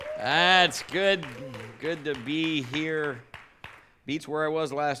That's good. Good to be here. Beats where I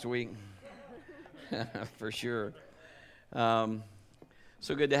was last week, for sure. So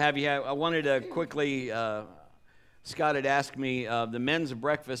good to have you. I wanted to quickly, Scott had asked me, the men's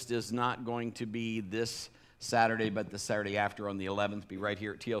breakfast is not going to be this Saturday, but the Saturday after on the 11th, be right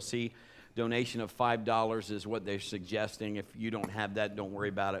here at TLC. Donation of $5 is what they're suggesting. If you don't have that, don't worry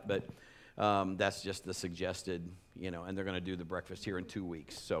about it, but that's just the suggested, and they're going to do the breakfast here in 2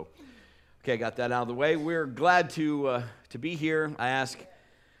 weeks. So, okay, got that out of the way. We're glad to be here. I asked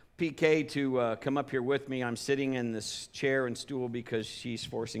PK to come up here with me. I'm sitting in this chair and stool because she's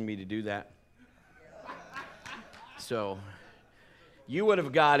forcing me to do that. So, you would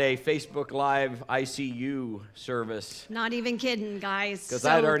have got a Facebook Live ICU service. Not even kidding, guys. Because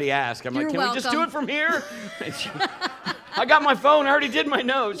I had already asked. I'm like, can welcome. we just do it from here? I got my phone. I already did my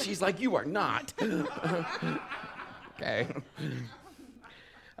notes. She's like, you are not. Okay.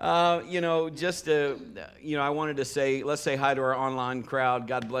 I wanted to say, let's say hi to our online crowd.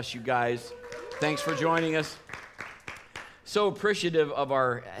 God bless you guys. Thanks for joining us. So appreciative of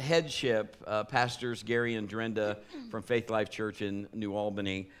our headship, Pastors Gary and Drenda from Faith Life Church in New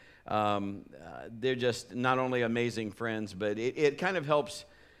Albany. They're just not only amazing friends, but it kind of helps,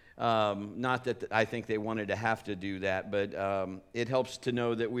 not that I think they wanted to have to do that, but it helps to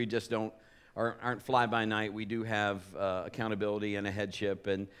know that we just aren't fly-by-night. We do have accountability and a headship,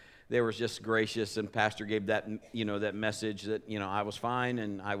 and they were just gracious, and Pastor gave that, that message that, I was fine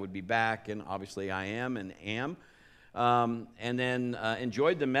and I would be back, and obviously I am and am. And then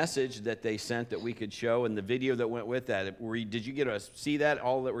enjoyed the message that they sent that we could show and the video that went with that. Did you get to see that,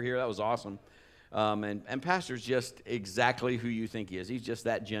 all that were here? That was awesome. And Pastor's just exactly who you think he is. He's just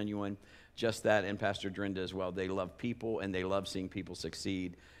that genuine, just that, and Pastor Drenda as well. They love people, and they love seeing people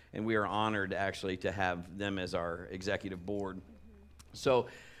succeed. And we are honored, actually, to have them as our executive board. So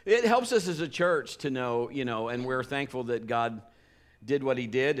it helps us as a church to know, and we're thankful that God did what he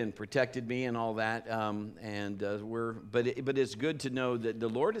did and protected me and all that. But it's good to know that the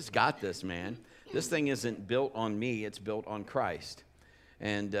Lord has got this, man. This thing isn't built on me; it's built on Christ,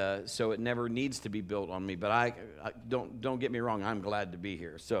 and so it never needs to be built on me. But I don't get me wrong; I'm glad to be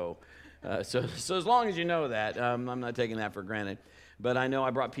here. So as long as you know that, I'm not taking that for granted. But I know I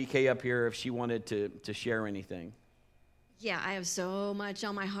brought PK up here if she wanted to share anything. Yeah, I have so much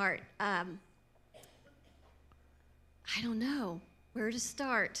on my heart. I don't know where to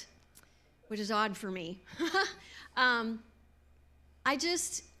start, which is odd for me. What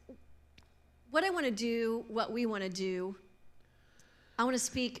we want to do, I want to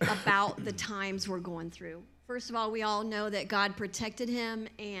speak about the times we're going through. First of all, we all know that God protected him,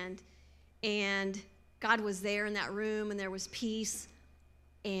 and God was there in that room, and there was peace,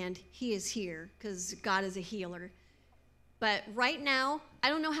 and he is here because God is a healer. But right now, I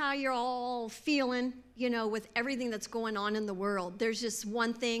don't know how you're all feeling, with everything that's going on in the world. There's just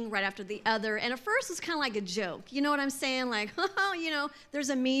one thing right after the other. And at first, it's kind of like a joke. You know what I'm saying? Like, there's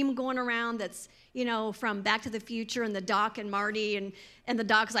a meme going around that's, from Back to the Future and the Doc and Marty. And the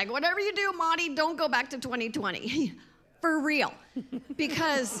Doc's like, whatever you do, Marty, don't go back to 2020. For real.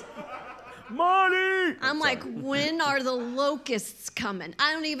 Because Marty! I'm like, when are the locusts coming?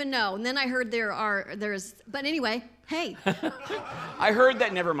 I don't even know. And then I heard but anyway, hey. I heard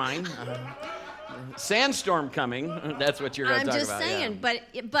that, never mind. Sandstorm coming, that's what you're going to talk about. I'm just saying,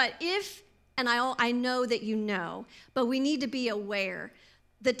 yeah. but if, and I know that you know, but we need to be aware.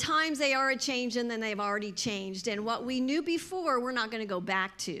 The times they are a-changing, then they've already changed. And what we knew before, we're not going to go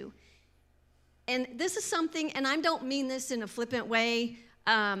back to. And this is something, and I don't mean this in a flippant way,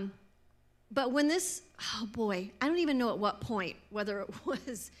 but when I don't even know at what point, whether it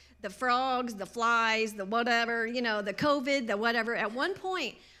was the frogs, the flies, the whatever, the COVID, the whatever. At one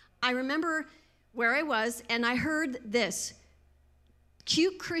point, I remember where I was, and I heard this: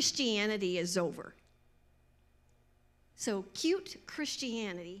 cute Christianity is over. So cute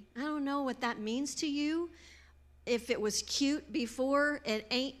Christianity, I don't know what that means to you. If it was cute before, it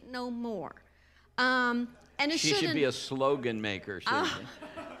ain't no more. And it she should be a slogan maker, shouldn't she?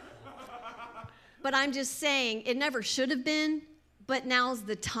 But I'm just saying, it never should have been, but now's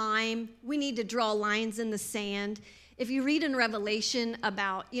the time. We need to draw lines in the sand. If you read in Revelation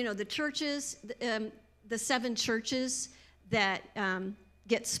about, the churches, the 7 churches that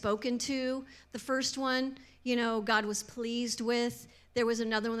get spoken to, the first one, God was pleased with. There was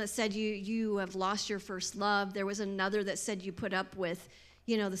another one that said you have lost your first love. There was another that said you put up with,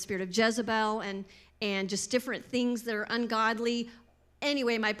 the spirit of Jezebel and just different things that are ungodly.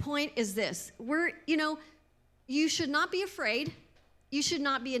 Anyway, my point is this. You should not be afraid. You should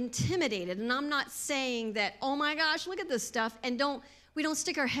not be intimidated. And I'm not saying that, oh my gosh, look at this stuff. And We don't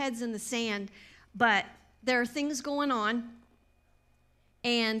stick our heads in the sand, but there are things going on,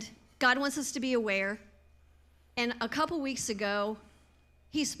 and God wants us to be aware. And a couple weeks ago,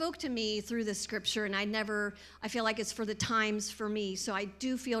 he spoke to me through this scripture, and I feel like it's for the times for me, so I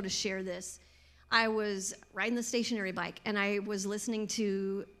do feel to share this. I was riding the stationary bike, and I was listening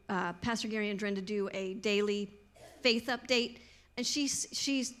to Pastor Gary and Brenda do a daily faith update, and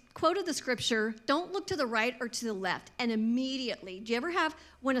she's quoted the scripture, don't look to the right or to the left. And immediately, do you ever have,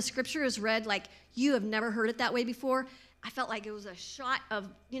 when a scripture is read, like you have never heard it that way before? I felt like it was a shot of,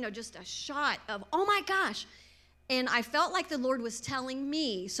 just a shot of, oh my gosh. And I felt like the Lord was telling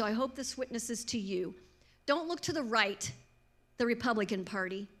me, so I hope this witnesses to you, don't look to the right, the Republican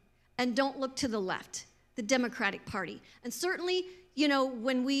Party, and don't look to the left, the Democratic Party. And certainly,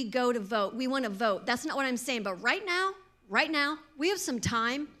 when we go to vote, we want to vote. That's not what I'm saying. But right now, we have some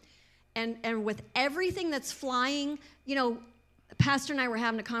time. And with everything that's flying, Pastor and I were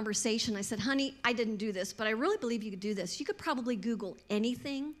having a conversation. I said, honey, I didn't do this, but I really believe you could do this. You could probably Google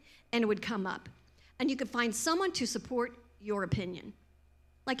anything, and it would come up. And you could find someone to support your opinion.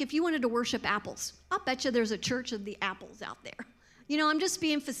 Like if you wanted to worship apples, I'll bet you there's a church of the apples out there. I'm just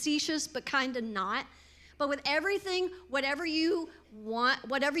being facetious, but kind of not. But with everything, whatever you want,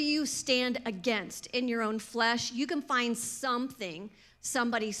 whatever you stand against in your own flesh, you can find something,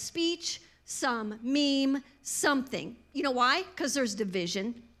 somebody's speech, some meme, something. You know why? Because there's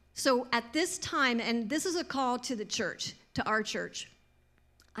division. So at this time, and this is a call to the church, to our church,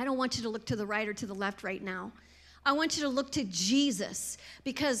 I don't want you to look to the right or to the left right now. I want you to look to Jesus,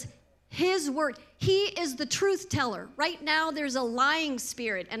 because his word, he is the truth teller. Right now, there's a lying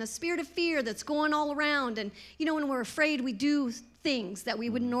spirit and a spirit of fear that's going all around. And, when we're afraid, we do things that we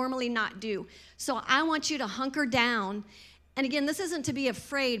would normally not do. So I want you to hunker down. And again, this isn't to be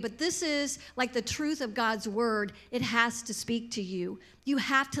afraid, but this is like the truth of God's word. It has to speak to you. You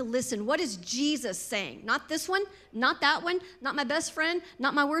have to listen. What is Jesus saying? Not this one, not that one, not my best friend,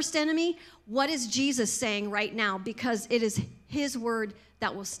 not my worst enemy. What is Jesus saying right now? Because it is his word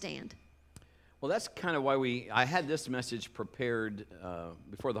that will stand. Well, that's kind of why I had this message prepared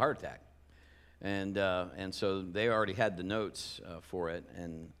before the heart attack. And so they already had the notes for it.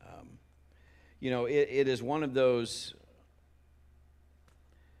 And, it is one of those,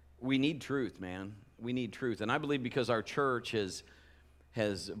 we need truth, man. We need truth. And I believe because our church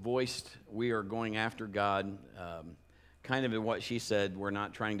has voiced we are going after God, kind of in what she said, we're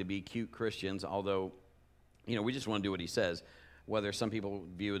not trying to be cute Christians, although, we just want to do what he says. Whether some people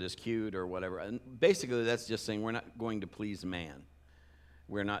view it as cute or whatever. And basically, that's just saying we're not going to please man.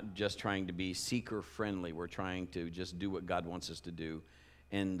 We're not just trying to be seeker-friendly. We're trying to just do what God wants us to do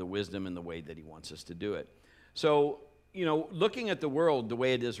in the wisdom and the way that he wants us to do it. So, looking at the world the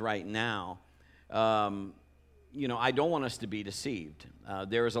way it is right now, I don't want us to be deceived.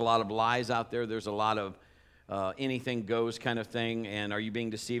 There is a lot of lies out there. There's a lot of anything goes kind of thing, and are you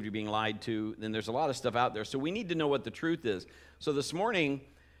being deceived, you're being lied to, then there's a lot of stuff out there. So we need to know what the truth is. So this morning,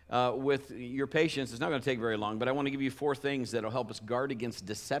 with your patience, it's not going to take very long, but I want to give you 4 things that will help us guard against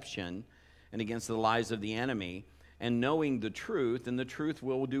deception and against the lies of the enemy, and knowing the truth, and the truth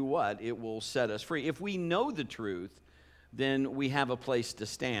will do what? It will set us free. If we know the truth, then we have a place to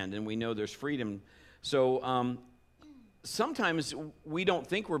stand, and we know there's freedom. So sometimes we don't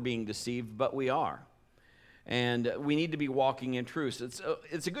think we're being deceived, but we are. And we need to be walking in truth.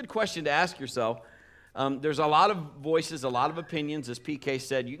 It's a good question to ask yourself. There's a lot of voices, a lot of opinions. As PK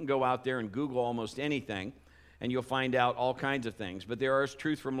said, you can go out there and Google almost anything, and you'll find out all kinds of things. But there is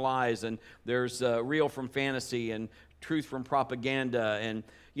truth from lies, and there's real from fantasy, and truth from propaganda. And,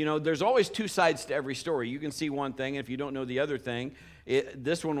 there's always 2 sides to every story. You can see one thing, and if you don't know the other thing,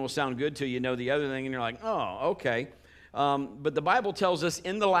 this one will sound good till you know the other thing, and you're like, oh, okay. But the Bible tells us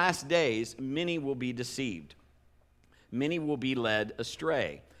in the last days, many will be deceived. Many will be led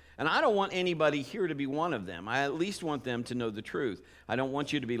astray. And I don't want anybody here to be one of them. I at least want them to know the truth. I don't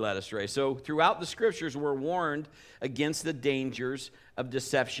want you to be led astray. So throughout the scriptures, we're warned against the dangers of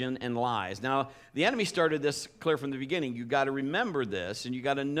deception and lies. Now, the enemy started this clear from the beginning. You got to remember this, and you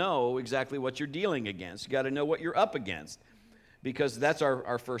got to know exactly what you're dealing against. You got to know what you're up against, because that's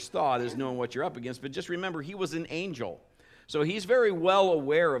our first thought, is knowing what you're up against. But just remember, he was an angel. So he's very well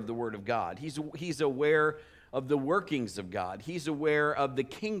aware of the Word of God. He's aware of the workings of God. He's aware of the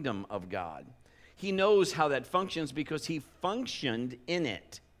kingdom of God. He knows how that functions because he functioned in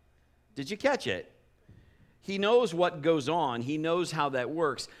it. Did you catch it? He knows what goes on. He knows how that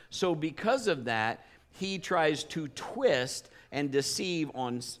works. So because of that, he tries to twist and deceive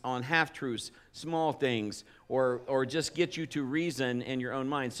on half-truths, small things, or just get you to reason in your own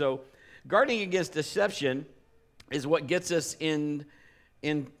mind. So guarding against deception is what gets us in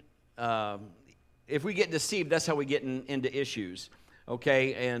if we get deceived, that's how we get into issues,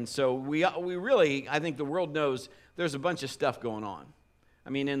 okay? And so we really, I think the world knows there's a bunch of stuff going on. I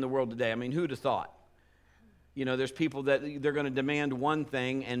mean, in the world today. I mean, who'd have thought? You know, there's people that they're going to demand one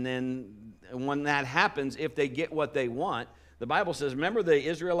thing, and then when that happens, if they get what they want, the Bible says, remember the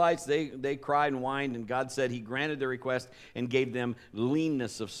Israelites, they cried and whined, and God said he granted their request and gave them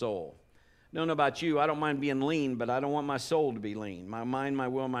leanness of soul. I don't know about you, I don't mind being lean, but I don't want my soul to be lean. My mind, my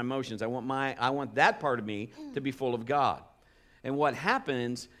will, my emotions. I want that part of me to be full of God. And what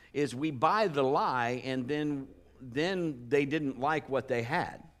happens is we buy the lie, and then they didn't like what they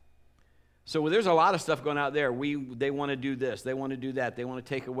had. So there's a lot of stuff going out there. They want to do this. They want to do that. They want to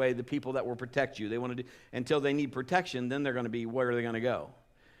take away the people that will protect you. They want to do, until they need protection, then they're going to be, where are they going to go?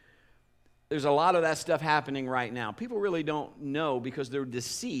 There's a lot of that stuff happening right now. People really don't know because they're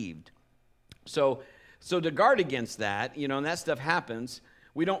deceived. So to guard against that, you know, and that stuff happens,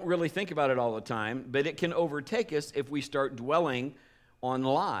 we don't really think about it all the time, but it can overtake us if we start dwelling on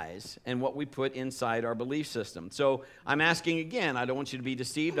lies and what we put inside our belief system. So I'm asking again, I don't want you to be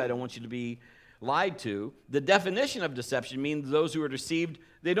deceived. I don't want you to be lied to. The definition of deception means those who are deceived,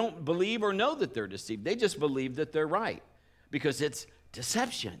 they don't believe or know that they're deceived. They just believe that they're right because it's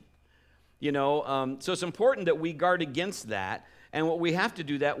deception. You know, so it's important that we guard against that. And what we have to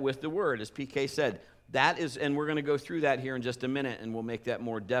do that with the word, as PK said. That is, and we're going to go through that here in just a minute, and we'll make that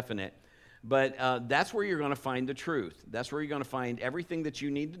more definite. But that's where you're going to find the truth. That's where you're going to find everything that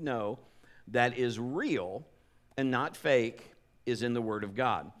you need to know that is real and not fake is in the Word of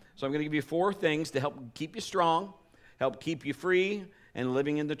God. So I'm going to give you 4 things to help keep you strong, help keep you free, and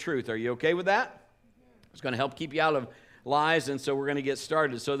living in the truth. Are you okay with that? It's going to help keep you out of lies, and so we're going to get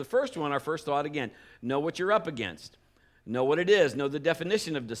started. So the first one, our first thought again, know what you're up against. Know what it is. Know the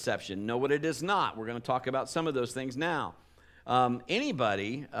definition of deception. Know what it is not. We're going to talk about some of those things now.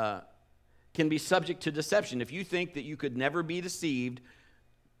 Anybody can be subject to deception. If you think that you could never be deceived,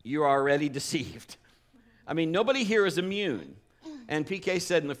 you're already deceived. I mean, nobody here is immune. And PK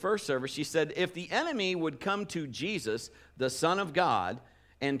said in the first service, she said, if the enemy would come to Jesus, the Son of God,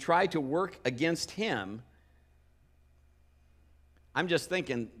 and try to work against him, I'm just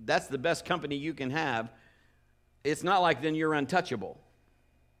thinking that's the best company you can have. It's not like then you're untouchable.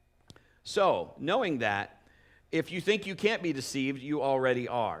 So, knowing that, if you think you can't be deceived, you already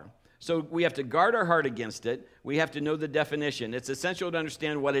are. So we have to guard our heart against it. We have to know the definition. It's essential to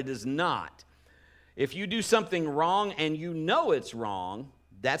understand what it is not. If you do something wrong and you know it's wrong,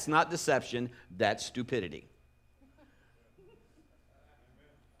 that's not deception, that's stupidity.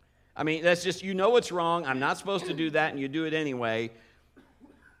 I mean, that's just, you know it's wrong, I'm not supposed to do that, and you do it anyway.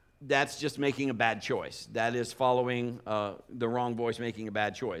 That's just making a bad choice. That is following the wrong voice, making a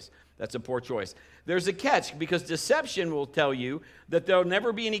bad choice. That's a poor choice. There's a catch, because deception will tell you that there'll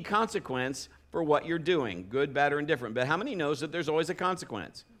never be any consequence for what you're doing, good, bad, or indifferent. But how many knows that there's always a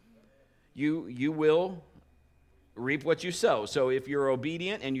consequence? You will reap what you sow. So if you're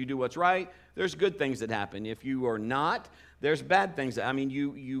obedient and you do what's right, there's good things that happen. If you are not, there's bad things. I mean,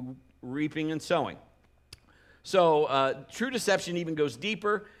 you reaping and sowing. So true deception even goes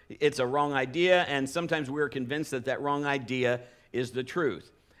deeper. It's a wrong idea, and sometimes we're convinced that that wrong idea is the truth.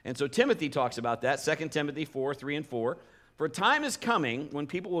 And so Timothy talks about that, 2 Timothy 4, 3 and 4. For time is coming when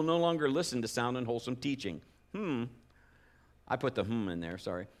people will no longer listen to sound and wholesome teaching. I put the in there,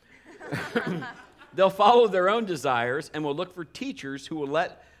 sorry. They'll follow their own desires and will look for teachers who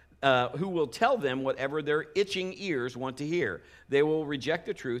will tell them whatever their itching ears want to hear. They will reject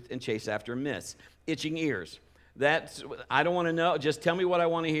the truth and chase after myths. Itching ears. I don't want to know. Just tell me what I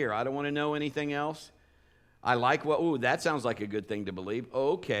want to hear. I don't want to know anything else. I like that sounds like a good thing to believe.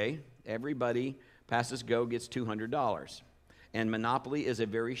 Okay, everybody passes go gets $200. And Monopoly is a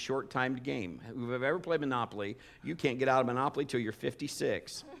very short-timed game. Who've ever played Monopoly, you can't get out of Monopoly till you're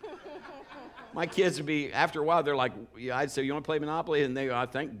 56. My kids would be, after a while, they're like, I'd say, you want to play Monopoly? And I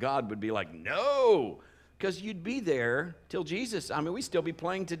thank God, would be like, no, because you'd be there till Jesus. I mean, we'd still be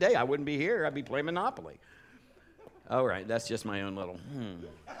playing today. I wouldn't be here. I'd be playing Monopoly. All right, that's just my own little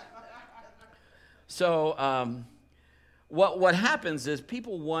So what happens is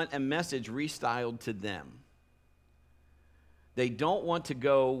people want a message restyled to them. They don't want to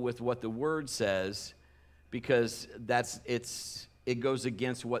go with what the Word says because it goes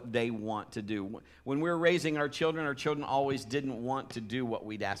against what they want to do. When we were raising our children always didn't want to do what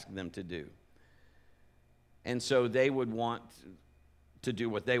we'd ask them to do. And so they would want to do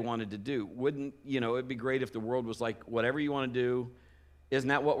what they wanted to do. It'd be great if the world was like, whatever you want to do, isn't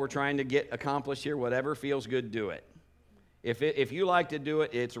that what we're trying to get accomplished here? Whatever feels good, do it. If you like to do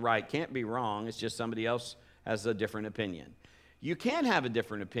it, it's right. Can't be wrong. It's just somebody else has a different opinion. You can have a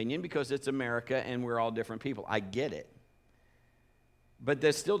different opinion because it's America and we're all different people. I get it. But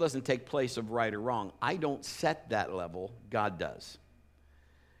that still doesn't take place of right or wrong. I don't set that level. God does.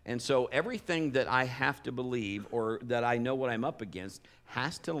 And so everything that I have to believe or that I know what I'm up against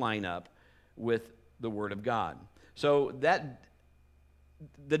has to line up with the Word of God. So that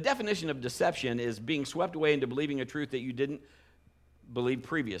the definition of deception is being swept away into believing a truth that you didn't believe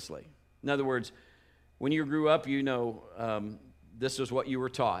previously. In other words, when you grew up, this was what you were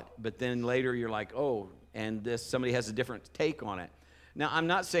taught. But then later you're like, oh, and somebody has a different take on it. Now, I'm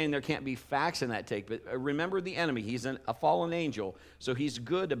not saying there can't be facts in that take, but remember the enemy. He's a fallen angel, so he's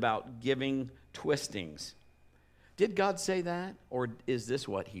good about giving twistings. Did God say that, or is this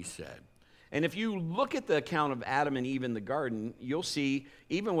what he said? And if you look at the account of Adam and Eve in the garden, you'll see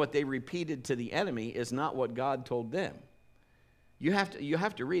even what they repeated to the enemy is not what God told them. You have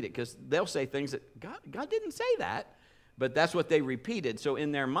to read it, because they'll say things that God didn't say that, but that's what they repeated. So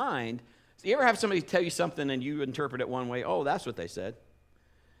in their mind, you ever have somebody tell you something and you interpret it one way? Oh, that's what they said.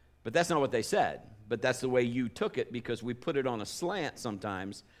 But that's not what they said. But that's the way you took it, because we put it on a slant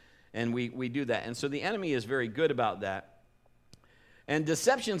sometimes, and we do that. And so the enemy is very good about that. And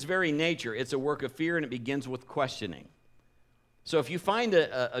deception's very nature, it's a work of fear, and it begins with questioning. So if you find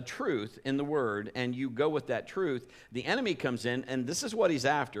a truth in the Word and you go with that truth, the enemy comes in, and this is what he's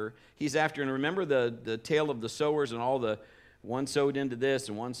after. He's after, and remember the tale of the sowers and all the one sowed into this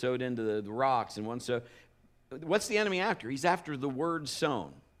and one sowed into the rocks and one sowed. What's the enemy after? He's after the word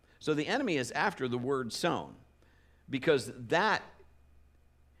sown. So the enemy is after the word sown, because that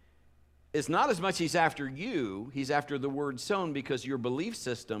is not as much he's after you, he's after the word sown, because your belief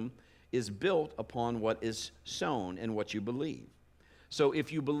system is built upon what is sown and what you believe. So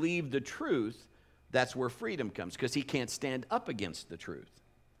if you believe the truth, that's where freedom comes, because he can't stand up against the truth,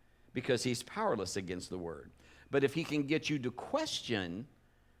 because he's powerless against the word. But if he can get you to question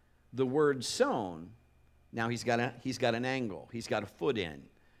the word sown, now he's got an angle. He's got a foot in.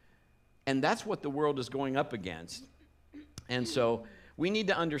 And that's what the world is going up against. And so we need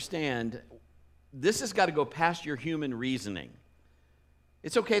to understand this has got to go past your human reasoning.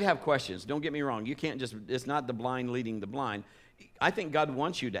 It's okay to have questions. Don't get me wrong. You can't it's not the blind leading the blind. I think God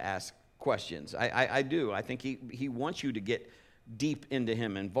wants you to ask questions. I do. I think he wants you to get deep into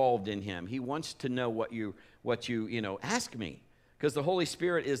him, involved in him. He wants to know what you ask me, because the Holy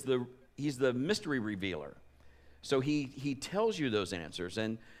Spirit he's the mystery revealer. So he tells you those answers,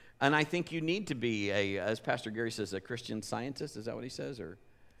 and I think you need to be as Pastor Gary says, a Christian scientist. Is that what he says? Or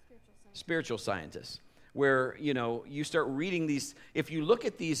spiritual scientist, where you start reading these. If you look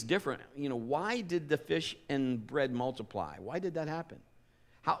at these different, why did the fish and bread multiply? Why did that happen?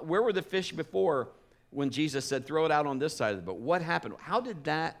 Where were the fish before? When Jesus said, throw it out on this side of the boat, what happened? How did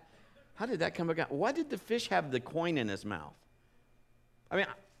that come about? Why did the fish have the coin in his mouth? I mean,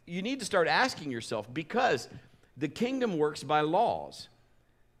 you need to start asking yourself, because the kingdom works by laws.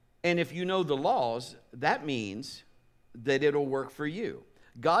 And if you know the laws, that means that it'll work for you.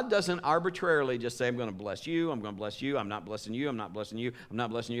 God doesn't arbitrarily just say, I'm going to bless you, I'm going to bless you, I'm not blessing you, I'm not blessing you, I'm not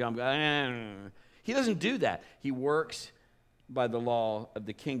blessing you. He doesn't do that. He works by the law of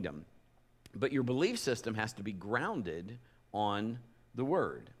the kingdom. But your belief system has to be grounded on the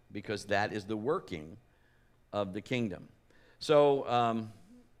Word, because that is the working of the kingdom. So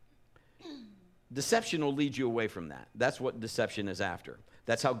deception will lead you away from that. That's what deception is after.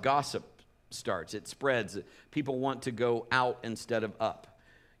 That's how gossip starts. It spreads. People want to go out instead of up.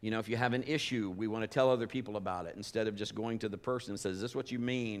 If you have an issue, we want to tell other people about it instead of just going to the person and says, is this what you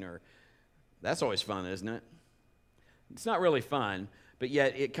mean? Or that's always fun, isn't it? It's not really fun, but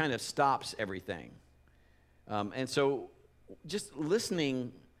yet it kind of stops everything. And so just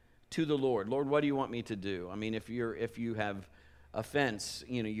listening to the Lord. Lord, what do you want me to do? I mean, if you have offense,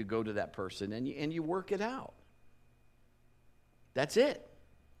 you go to that person and you work it out. That's it.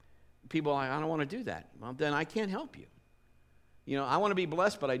 People are like, I don't want to do that. Well, then I can't help you. I want to be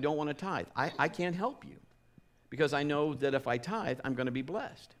blessed, but I don't want to tithe. I can't help you, because I know that if I tithe, I'm going to be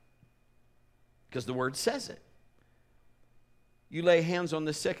blessed, because the Word says it. You lay hands on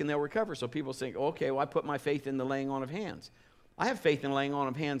the sick and they'll recover. So people think, okay, well, I put my faith in the laying on of hands. I have faith in laying on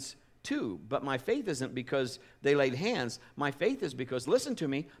of hands too, but my faith isn't because they laid hands. My faith is because, listen to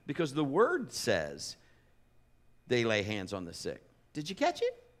me, because the Word says they lay hands on the sick. Did you catch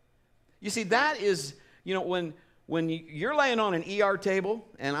it? You see, that is, when you're laying on an ER table,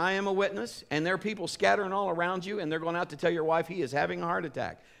 and I am a witness, and there are people scattering all around you, and they're going out to tell your wife he is having a heart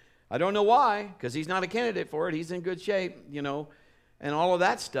attack. I don't know why, because he's not a candidate for it. He's in good shape, and all of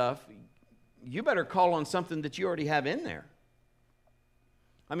that stuff. You better call on something that you already have in there.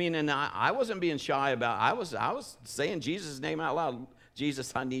 I mean, and I wasn't being shy about it. I was saying Jesus' name out loud.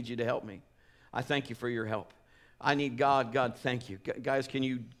 Jesus, I need you to help me. I thank you for your help. I need God. God, thank you. Guys, can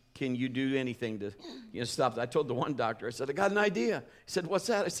you do anything to stop that? I told the one doctor, I said, I got an idea. He said, what's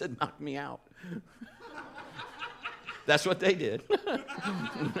that? I said, knock me out. That's what they did.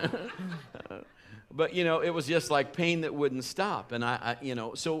 But, it was just like pain that wouldn't stop. And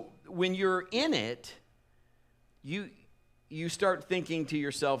so when you're in it, you start thinking to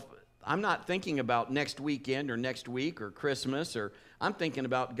yourself, I'm not thinking about next weekend or next week or Christmas, or I'm thinking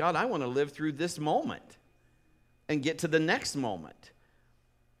about, God, I want to live through this moment and get to the next moment.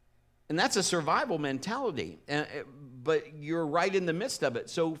 And that's a survival mentality, but you're right in the midst of it.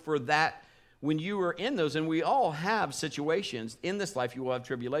 So for that, when you are in those, and we all have situations, in this life you will have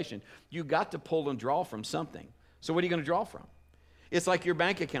tribulation, you got to pull and draw from something. So what are you going to draw from? It's like your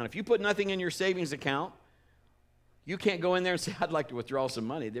bank account. If you put nothing in your savings account, you can't go in there and say, I'd like to withdraw some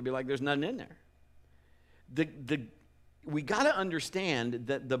money. They'd be like, there's nothing in there. We got to understand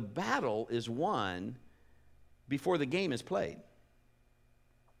that the battle is won before the game is played.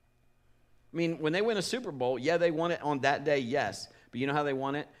 I mean, when they win a Super Bowl, yeah, they won it on that day, yes. But you know how they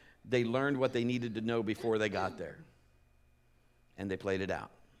won it? They learned what they needed to know before they got there. And they played it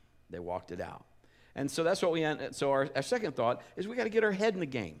out. They walked it out. And so that's what so our second thought is we got to get our head in the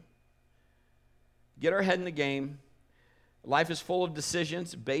game. Get our head in the game. Life is full of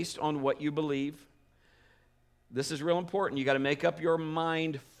decisions based on what you believe. This is real important. You got to make up your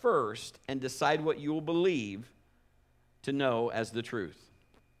mind first and decide what you will believe to know as the truth.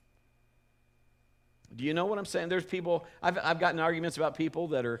 Do you know what I'm saying? There's people, I've gotten arguments about people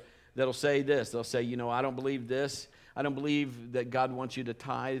that'll say this. They'll say, I don't believe this. I don't believe that God wants you to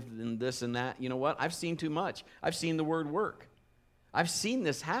tithe and this and that. You know what? I've seen too much. I've seen the word work. I've seen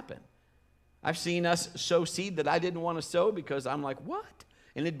this happen. I've seen us sow seed that I didn't want to sow because I'm like, what?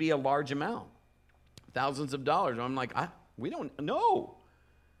 And it'd be a large amount, thousands of dollars. I'm like, we don't know.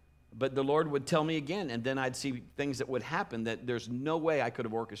 But the Lord would tell me again, and then I'd see things that would happen that there's no way I could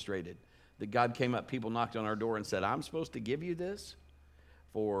have orchestrated. That God came up, people knocked on our door and said, I'm supposed to give you this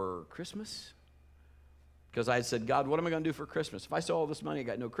for Christmas? Because I had said, God, what am I going to do for Christmas? If I sow all this money, I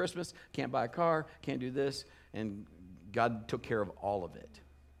got no Christmas, can't buy a car, can't do this. And God took care of all of it.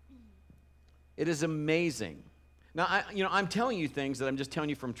 It is amazing. Now, I'm telling you things that I'm just telling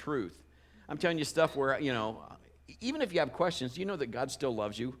you from truth. I'm telling you stuff where, even if you have questions, you know that God still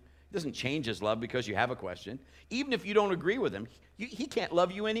loves you. He doesn't change his love because you have a question. Even if you don't agree with him, he can't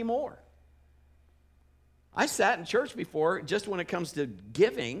love you anymore. I sat in church before, just when it comes to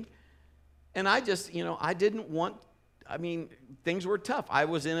giving, and I just, I didn't want, things were tough. I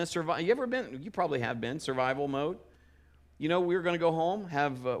was in a survival, you probably have been, survival mode. We were going to go home,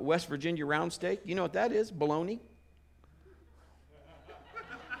 have West Virginia round steak. You know what that is? Bologna.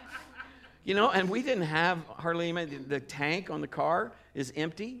 And we didn't have hardly any, the tank on the car is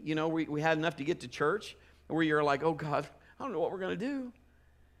empty. We had enough to get to church where you're like, oh God, I don't know what we're going to do.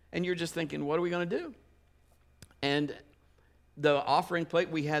 And you're just thinking, what are we going to do? And the offering plate,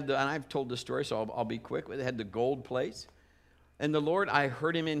 we had and I've told this story, so I'll be quick. We had the gold plates. And the Lord, I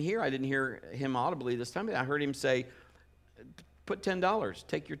heard him in here. I didn't hear him audibly this time, but I heard him say, put $10,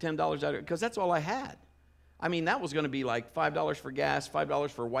 take your $10 out of it, because that's all I had. That was going to be like $5 for gas,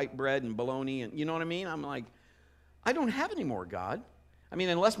 $5 for white bread and bologna, and you know what I mean? I'm like, I don't have any more, God.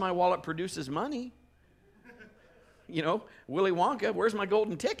 Unless my wallet produces money. Willy Wonka, where's my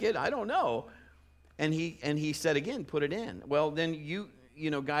golden ticket? I don't know. And he said again, put it in. Well, then you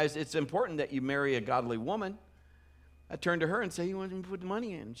guys, it's important that you marry a godly woman. I turned to her and said, you want me to put the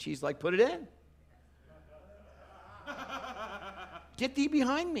money in? She's like, put it in. Get thee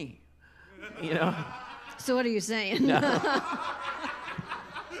behind me. So what are you saying? No.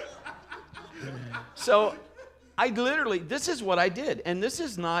 So this is what I did. And this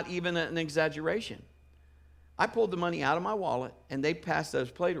is not even an exaggeration. I pulled the money out of my wallet, and they passed those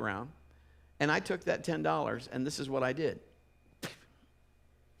plate around. And I took that $10, and this is what I did.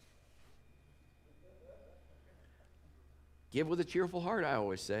 Give with a cheerful heart, I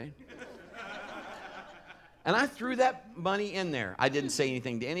always say. And I threw that money in there. I didn't say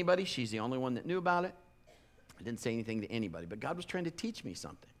anything to anybody. She's the only one that knew about it. I didn't say anything to anybody. But God was trying to teach me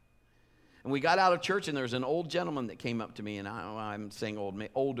something. And we got out of church, and there was an old gentleman that came up to me, and I'm saying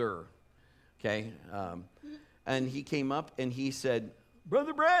older, okay? And he came up, and he said,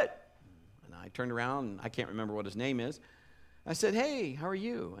 Brother Brett. And I turned around, and I can't remember what his name is. I said, hey, how are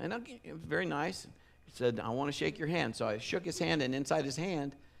you? And it was very nice. He said, I want to shake your hand. So I shook his hand, and inside his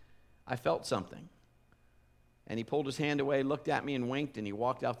hand, I felt something. And he pulled his hand away, looked at me, and winked, and he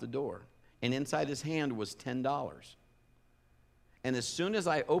walked out the door. And inside his hand was $10. And as soon as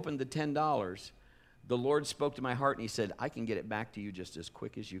I opened the $10, the Lord spoke to my heart and he said, I can get it back to you just as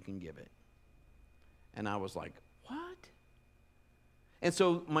quick as you can give it. And I was like, what? And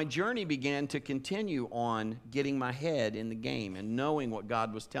so my journey began to continue on getting my head in the game and knowing what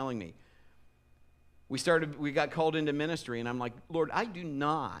God was telling me. We got called into ministry, and I'm like, Lord, I do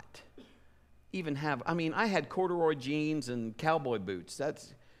not even have, I had corduroy jeans and cowboy boots.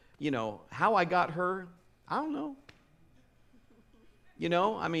 That's, how I got her, I don't know.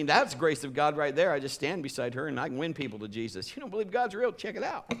 That's grace of God right there. I just stand beside her and I can win people to Jesus. You don't believe God's real? Check it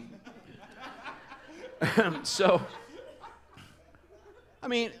out.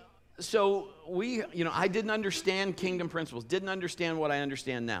 I didn't understand kingdom principles, didn't understand what I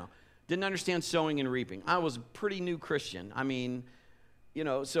understand now, didn't understand sowing and reaping. I was a pretty new Christian. We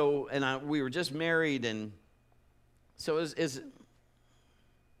were just married, and so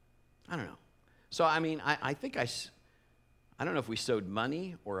I don't know. So, I think I don't know if we sowed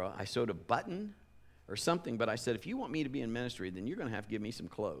money or I sowed a button or something, but I said, if you want me to be in ministry, then you're going to have to give me some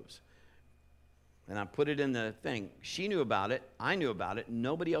clothes. And I put it in the thing. She knew about it. I knew about it.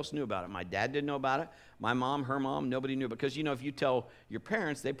 Nobody else knew about it. My dad didn't know about it. My mom, her mom, nobody knew. Because, if you tell your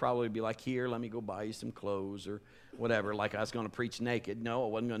parents, they'd probably be like, here, let me go buy you some clothes or whatever, like I was going to preach naked. No, I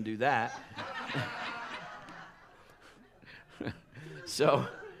wasn't going to do that. So,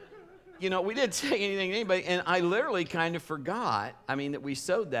 we didn't say anything to anybody. And I literally kind of forgot, that we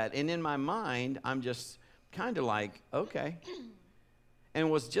sowed that. And in my mind, I'm just kind of like, okay. And it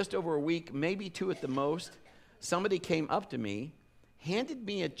was just over a week, maybe 2 at the most. Somebody came up to me, handed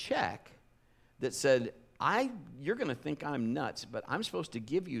me a check that said, you're going to think I'm nuts, but I'm supposed to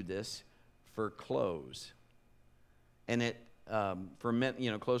give you this for clothes. And it,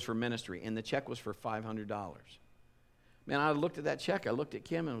 clothes for ministry. And the check was for $500. Man, I looked at that check. I looked at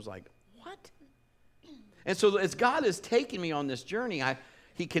Kim and was like, what? And so as God has taken me on this journey,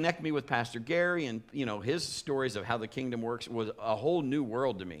 He connected me with Pastor Gary, and his stories of how the kingdom works was a whole new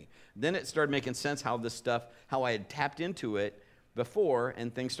world to me. Then it started making sense how I had tapped into it before,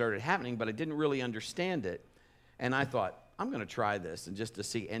 and things started happening, but I didn't really understand it. And I thought, I'm going to try this and just to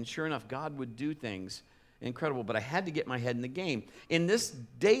see. And sure enough, God would do things incredible, but I had to get my head in the game. In this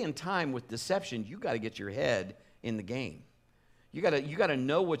day and time with deception, you got to get your head in the game. You got to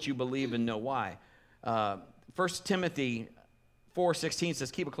know what you believe and know why. 1 Timothy 4:16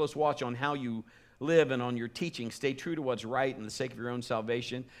 says, keep a close watch on how you live and on your teaching. Stay true to what's right in the sake of your own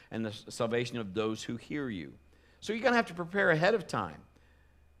salvation and the salvation of those who hear you. So you're going to have to prepare ahead of time.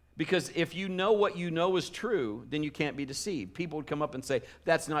 Because if you know what you know is true, then you can't be deceived. People would come up and say,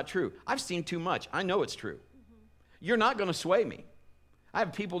 that's not true. I've seen too much. I know it's true. You're not going to sway me. I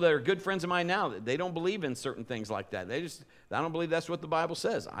have people that are good friends of mine now that they don't believe in certain things like that. I don't believe that's what the Bible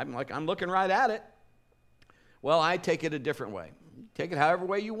says. I'm looking right at it. Well, I take it a different way. Take it however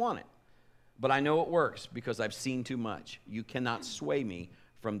way you want it. But I know it works because I've seen too much. You cannot sway me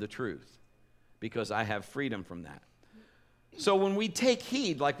from the truth because I have freedom from that. So when we take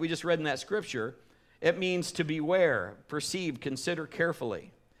heed, like we just read in that scripture, it means to beware, perceive, consider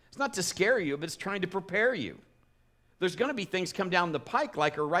carefully. It's not to scare you, but it's trying to prepare you. There's going to be things come down the pike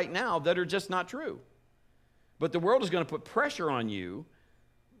like are right now that are just not true. But the world is going to put pressure on you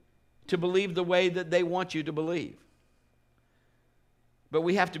to believe the way that they want you to believe. But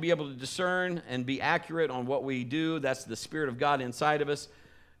we have to be able to discern and be accurate on what we do. That's the Spirit of God inside of us.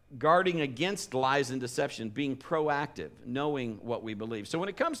 Guarding against lies and deception, being proactive, knowing what we believe. So when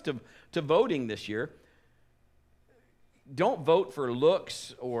it comes to voting this year, don't vote for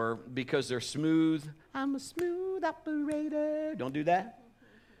looks or because they're smooth. I'm a smooth operator. Don't do that.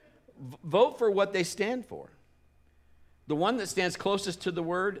 Vote for what they stand for. The one that stands closest to the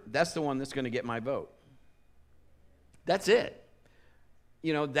word, that's the one that's going to get my vote. That's it.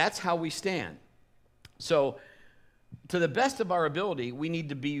 That's how we stand. So, to the best of our ability, we need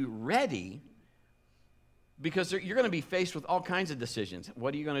to be ready because you're going to be faced with all kinds of decisions.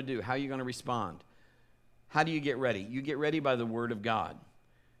 What are you going to do? How are you going to respond? How do you get ready? You get ready by the word of God.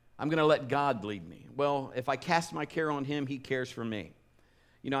 I'm going to let God lead me. Well, if I cast my care on him, he cares for me.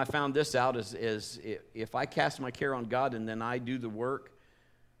 I found this out is if I cast my care on God and then I do the work,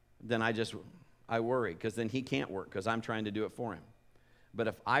 then I worry because then he can't work because I'm trying to do it for him. But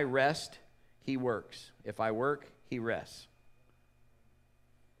if I rest, he works. If I work, he rests.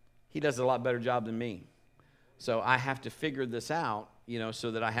 He does a lot better job than me. So I have to figure this out,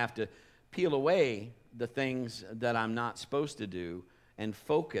 so that I have to peel away the things that I'm not supposed to do and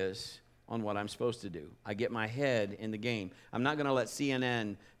focus on what I'm supposed to do. I get my head in the game. I'm not going to let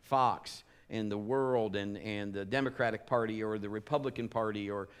CNN, Fox, and the world and the Democratic Party or the Republican Party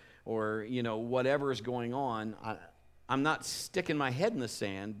or whatever is going on. I'm not sticking my head in the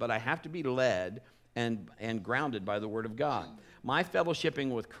sand, but I have to be led and grounded by the Word of God. My fellowshipping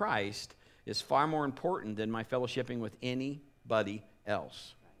with Christ is far more important than my fellowshipping with anybody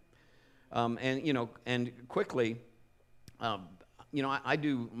else. And quickly, I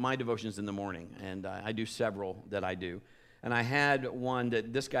do my devotions in the morning, and I do several that I do. And I had one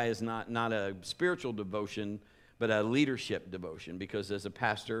that this guy is not a spiritual devotion, but a leadership devotion, because as a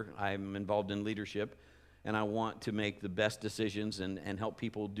pastor, I'm involved in leadership, and I want to make the best decisions and help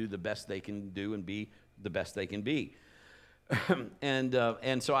people do the best they can do and be the best they can be. And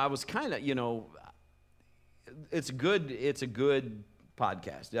so I was kind of, it's a good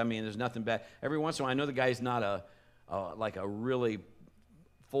podcast. I mean, there's nothing bad. Every once in a while, I know the guy's not a really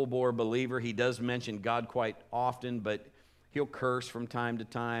full-bore believer. He does mention God quite often, but he'll curse from time to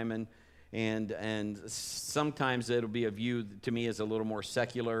time, and sometimes it'll be a view to me as a little more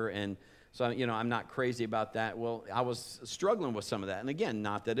secular, and so I'm not crazy about that. Well, I was struggling with some of that, and again,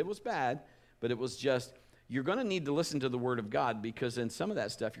 not that it was bad, but it was just, you're going to need to listen to the Word of God, because in some of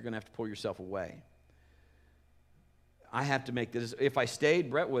that stuff you're going to have to pull yourself away. I have to make this. If I stayed,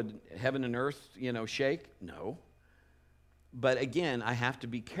 Brett, would heaven and earth shake? No. But again, I have to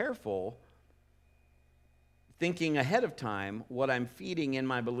be careful thinking ahead of time what I'm feeding in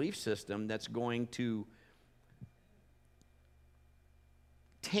my belief system that's going to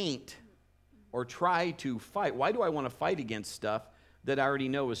taint or try to fight. Why do I want to fight against stuff that I already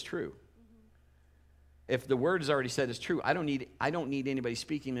know is true? If the Word has already said it's true, I don't need anybody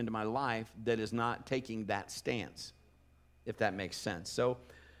speaking into my life that is not taking that stance, if that makes sense. So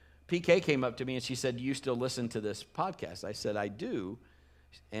PK came up to me and she said, "Do you still listen to this podcast?" I said, "I do."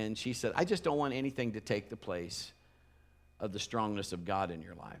 And she said, "I just don't want anything to take the place of the strongness of God in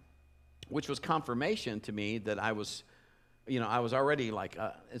your life," which was confirmation to me that I was already like,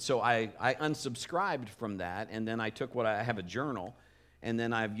 so I unsubscribed from that, and then I took I have a journal, and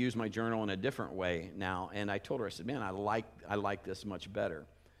then I've used my journal in a different way now, and I told her, I said, "Man, I like this much better."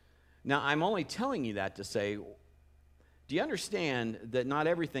 Now, I'm only telling you that to say, do you understand that not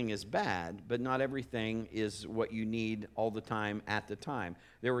everything is bad, but not everything is what you need all the time at the time?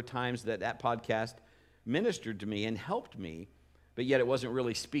 There were times that podcast ministered to me and helped me, but yet it wasn't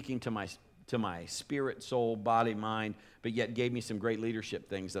really speaking to my spirit, soul, body, mind, but yet gave me some great leadership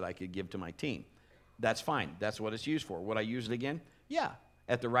things that I could give to my team. That's fine. That's what it's used for. Would I use it again? Yeah,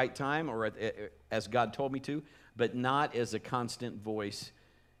 at the right time or as God told me to, but not as a constant voice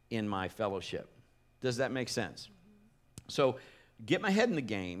in my fellowship. Does that make sense? So get my head in the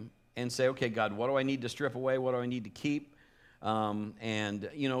game and say, okay, God, what do I need to strip away? What do I need to keep?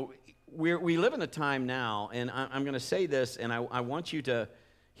 We live in a time now, and I'm going to say this, and I want you to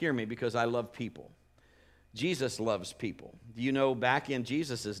hear me because I love people. Jesus loves people. Back in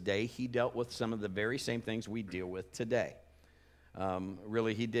Jesus' day, he dealt with some of the very same things we deal with today.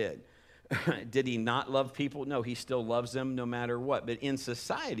 Really, he did. Did he not love people? No, he still loves them no matter what. But in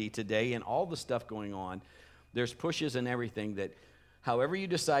society today and all the stuff going on, there's pushes and everything that however you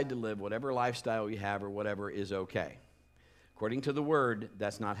decide to live, whatever lifestyle you have or whatever is okay. According to the Word,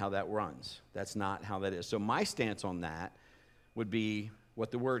 that's not how that runs. That's not how that is. So my stance on that would be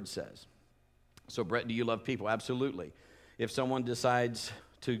what the Word says. So, Brett, do you love people? Absolutely. If someone decides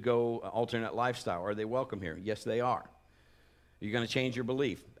to go alternate lifestyle, are they welcome here? Yes, they are. Are you going to change your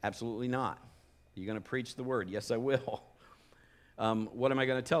belief? Absolutely not. Are you going to preach the Word? Yes, I will. What am I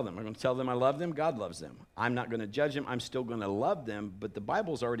going to tell them? I'm going to tell them I love them. God loves them. I'm not going to judge them. I'm still going to love them, but the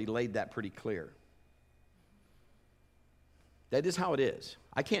Bible's already laid that pretty clear. That is how it is.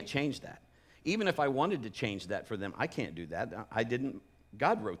 I can't change that. Even if I wanted to change that for them, I can't do that. I didn't.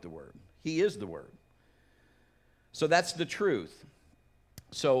 God wrote the Word. He is the Word. So that's the truth.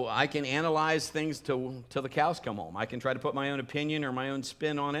 So I can analyze things till the cows come home. I can try to put my own opinion or my own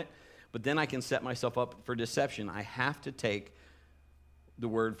spin on it, but then I can set myself up for deception. I have to take the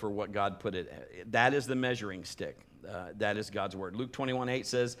Word for what God put it. That is the measuring stick. That is God's Word. Luke 21:8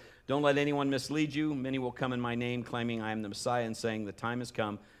 says, "Don't let anyone mislead you. Many will come in my name, claiming I am the Messiah, and saying the time has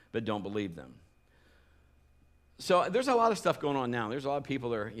come, but don't believe them." So there's a lot of stuff going on now. There's a lot of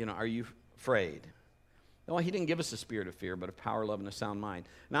people that are, are you afraid? Well, he didn't give us a spirit of fear, but of power, love, and a sound mind.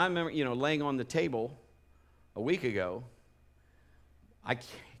 Now, I remember, laying on the table a week ago, I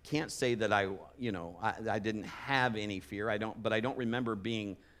can't say that I didn't have any fear. But I don't remember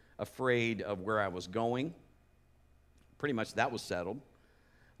being afraid of where I was going. Pretty much that was settled.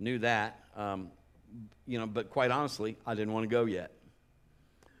 Knew that. But quite honestly, I didn't want to go yet.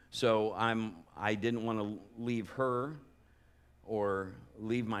 So I didn't want to leave her or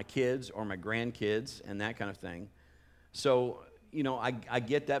leave my kids or my grandkids and that kind of thing. So, I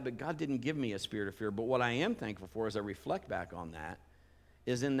get that, but God didn't give me a spirit of fear. But what I am thankful for as I reflect back on that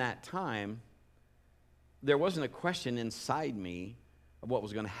is in that time, there wasn't a question inside me of what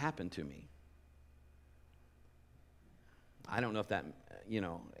was going to happen to me. I don't know if that,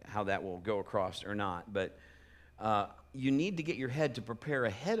 how that will go across or not, but you need to get your head to prepare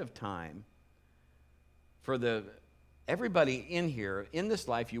ahead of time for everybody in here, in this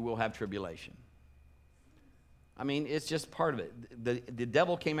life, you will have tribulation. I mean, it's just part of it. The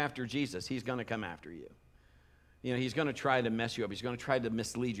devil came after Jesus. He's going to come after you. He's going to try to mess you up. He's going to try to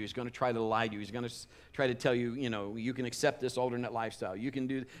mislead you. He's going to try to lie to you. He's going to try to tell you, you can accept this alternate lifestyle. You can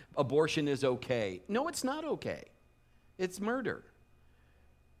do, abortion is okay. No, it's not okay. It's murder.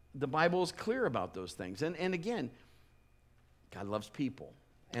 The Bible is clear about those things. And again, God loves people,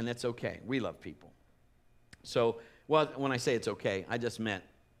 and that's okay. We love people. So, when I say it's okay, I just meant,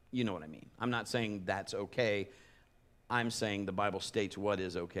 you know what I mean. I'm not saying that's okay. I'm saying the Bible states what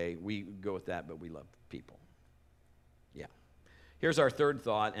is okay. We go with that, but we love people. Yeah. Here's our third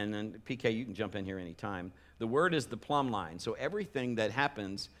thought, and then PK, you can jump in here anytime. The word is the plumb line. So everything that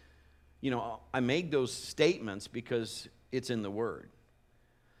happens, I made those statements because it's in the word.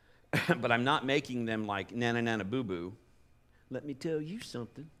 But I'm not making them like nana boo-boo. Let me tell you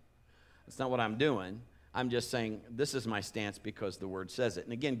something. That's not what I'm doing. I'm just saying this is my stance because the word says it.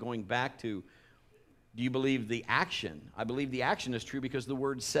 And again, going back to, do you believe the action? I believe the action is true because the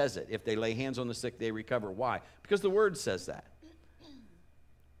word says it. If they lay hands on the sick, they recover. Why? Because the word says that.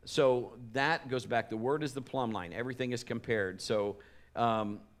 So that goes back. The word is the plumb line. Everything is compared. So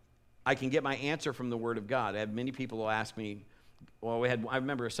I can get my answer from the word of God. I have many people who ask me, I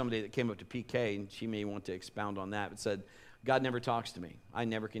remember somebody that came up to PK, and she may want to expound on that, but said, God never talks to me. I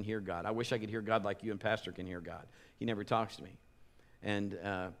never can hear God. I wish I could hear God like you and Pastor can hear God. He never talks to me. And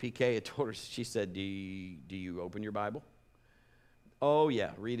PK had told her, she said, do you open your Bible? Oh, yeah,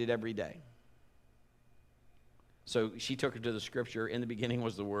 read it every day. So she took her to the scripture. In the beginning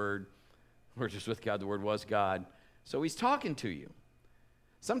was the Word. We're just with God. The Word was God. So he's talking to you.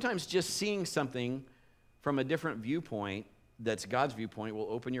 Sometimes just seeing something from a different viewpoint that's God's viewpoint will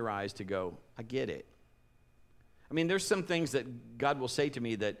open your eyes to go, I get it. I mean, there's some things that God will say to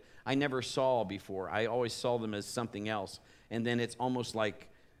me that I never saw before. I always saw them as something else. And then it's almost like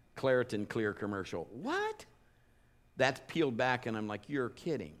Claritin Clear commercial. What? That's peeled back, and I'm like, you're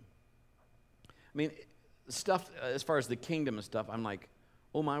kidding. I mean, stuff, as far as the kingdom and stuff, I'm like,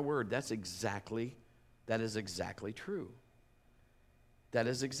 oh, my word, that is exactly true. That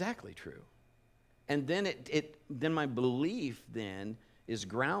is exactly true. And then then my belief then is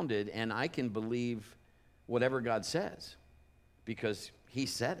grounded, and I can believe whatever God says because he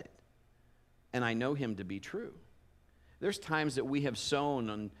said it. And I know him to be true. There's times that we have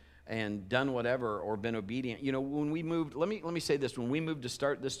sown and done whatever or been obedient. When we moved, let me say this. When we moved to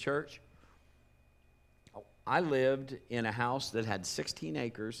start this church, I lived in a house that had 16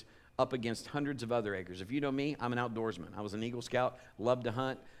 acres up against hundreds of other acres. If you know me, I'm an outdoorsman. I was an Eagle Scout, loved to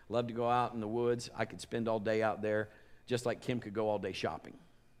hunt, loved to go out in the woods. I could spend all day out there, just like Kim could go all day shopping.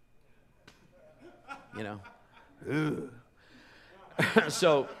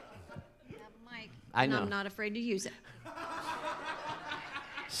 So, Mike, I know. I'm not afraid to use it.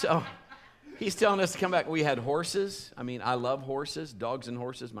 So, he's telling us to come back. We had horses. I mean, I love horses. Dogs and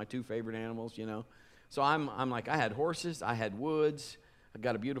horses, my two favorite animals, So I'm like, I had horses. I had woods. I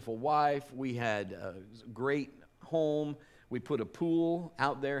got a beautiful wife. We had a great home. We put a pool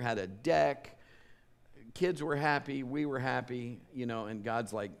out there, had a deck. Kids were happy. We were happy, and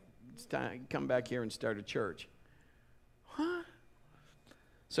God's like, it's time, come back here and start a church. Huh?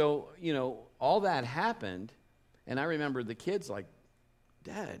 So, all that happened, and I remember the kids like,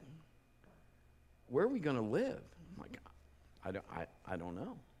 Dad, where are we going to live? I'm like, I don't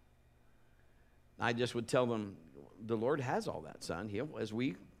know. I just would tell them, the Lord has all that, son. As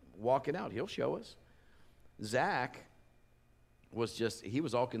we walk it out, he'll show us. Zach he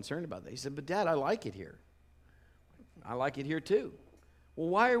was all concerned about that. He said, but Dad, I like it here. I like it here too. Well,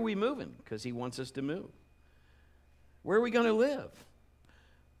 why are we moving? Because he wants us to move. Where are we going to live?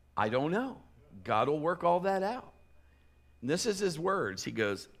 I don't know. God will work all that out. And this is his words. He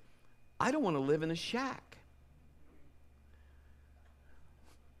goes, I don't want to live in a shack.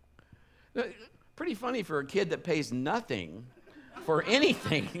 Pretty funny for a kid that pays nothing for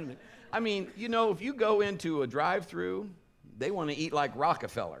anything. I mean, if you go into a drive-through, they want to eat like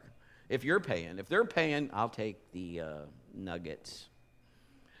Rockefeller. If you're paying. If they're paying, I'll take the nuggets.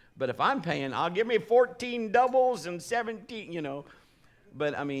 But if I'm paying, I'll give me 14 doubles and 17,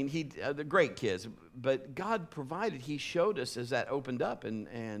 But, I mean, the great kids. But God provided. He showed us as that opened up.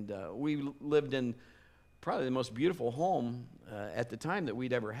 And we lived in probably the most beautiful home at the time that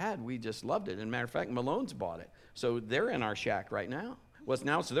we'd ever had. We just loved it. And matter of fact, Malone's bought it. So they're in our shack right now. Well,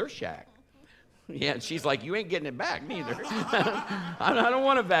 now it's their shack. Yeah, and she's like, you ain't getting it back neither. I don't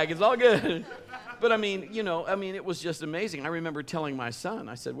want it back. It's all good. But I mean, it was just amazing. I remember telling my son,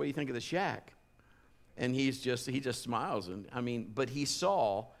 I said, what do you think of the shack? And he just smiles. And but he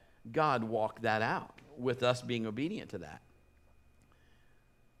saw God walk that out with us being obedient to that.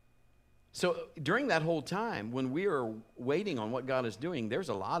 So during that whole time, when we are waiting on what God is doing, there's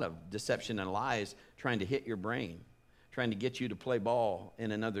a lot of deception and lies trying to hit your brain, trying to get you to play ball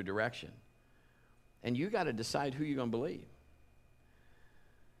in another direction. And you got to decide who you're going to believe.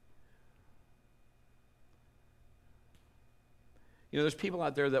 There's people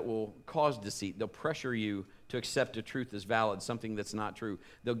out there that will cause deceit. They'll pressure you to accept a truth as valid, something that's not true.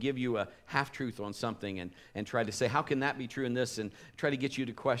 They'll give you a half-truth on something and try to say, how can that be true in this? And try to get you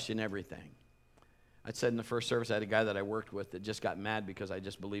to question everything. I said in the first service, I had a guy that I worked with that just got mad because I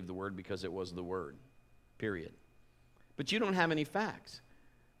just believed the word because it was the word, period. But you don't have any facts.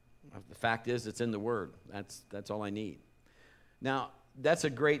 The fact is, it's in the word. That's all I need. Now, that's a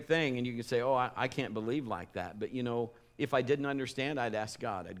great thing, and you can say, oh, I can't believe like that. But, if I didn't understand, I'd ask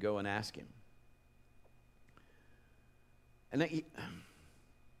God. I'd go and ask him. And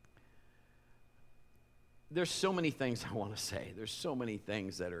there's so many things I want to say. There's so many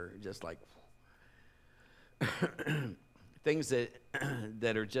things that are just like things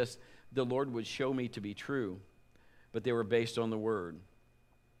that are just the Lord would show me to be true, but they were based on the word.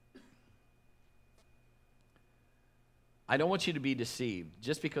 I don't want you to be deceived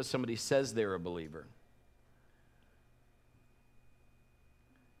just because somebody says they're a believer.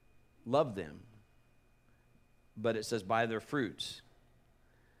 Love them. But it says by their fruits.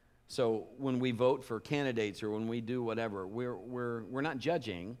 So when we vote for candidates or when we do whatever, we're not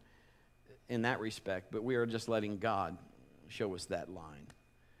judging in that respect, but we are just letting God show us that line.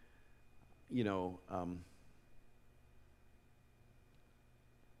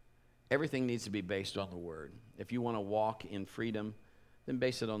 Everything needs to be based on the word. If you want to walk in freedom, then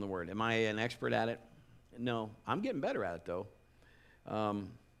base it on the word. Am I an expert at it? No. I'm getting better at it, though.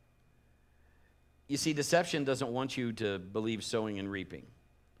 You see, deception doesn't want you to believe sowing and reaping.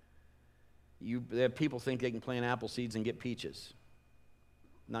 People think they can plant apple seeds and get peaches.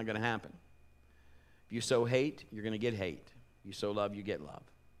 Not going to happen. If you sow hate, you're going to get hate. You sow love, you get love.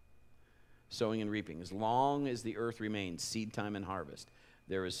 Sowing and reaping. As long as the earth remains, seed time and harvest,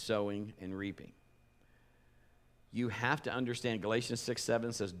 there is sowing and reaping. You have to understand, Galatians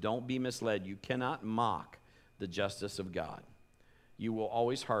 6:7 says, don't be misled. You cannot mock the justice of God. You will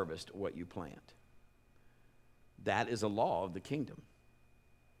always harvest what you plant. That is a law of the kingdom.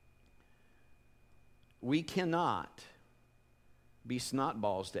 We cannot be snot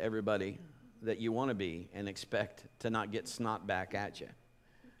balls to everybody that you want to be and expect to not get snot back at you.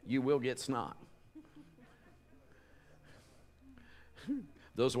 You will get snot.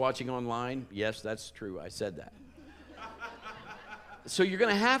 Those watching online, yes, that's true. I said that. So you're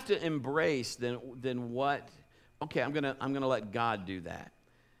going to have to embrace then what? Okay, I'm going to let God do that.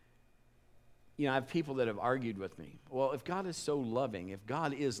 I have people that have argued with me. Well, if God is so loving, if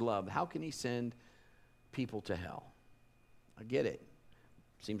God is love, how can he send people to hell? I get it.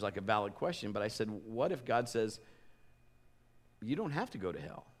 Seems like a valid question, but I said, what if God says, you don't have to go to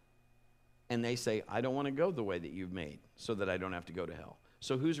hell? And they say, I don't want to go the way that you've made so that I don't have to go to hell.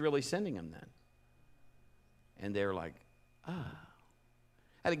 So who's really sending them then? And they're like, I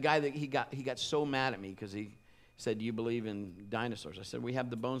had a guy that he got so mad at me because he said, do you believe in dinosaurs? I said, we have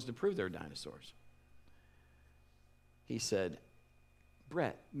the bones to prove they're dinosaurs. He said,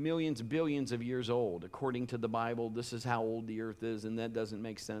 Brett, millions, billions of years old. According to the Bible, this is how old the earth is, and that doesn't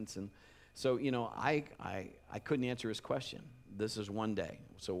make sense. And so, I couldn't answer his question. This is one day.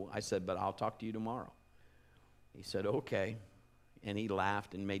 So I said, but I'll talk to you tomorrow. He said, okay. And he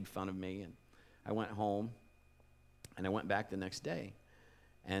laughed and made fun of me. And I went home, and I went back the next day.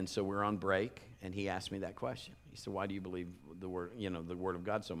 And so we're on break, and he asked me that question. He said, why do you believe the word of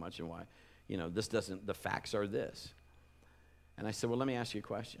God so much, and why, the facts are this. And I said, well, let me ask you a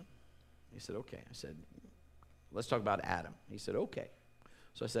question. He said, okay. I said, let's talk about Adam. He said, okay.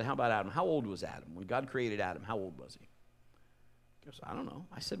 So I said, how about Adam? How old was Adam? When God created Adam, how old was he? He goes, I don't know.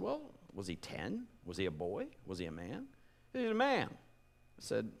 I said, well, was he 10? Was he a boy? Was he a man? He was a man. I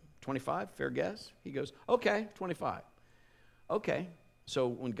said, 25, fair guess? He goes, okay, 25. Okay. So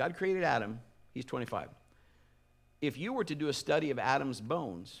when God created Adam, he's 25. If you were to do a study of Adam's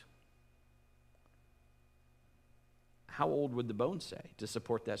bones, how old would the bones say to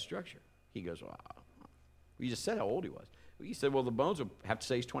support that structure? He goes, well, you just said how old he was. He said, well, the bones would have to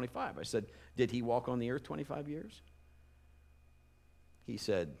say he's 25. I said, did he walk on the earth 25 years? He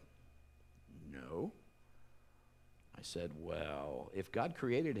said, no. I said, well, if God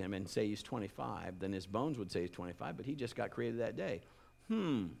created him and say he's 25, then his bones would say he's 25, but he just got created that day.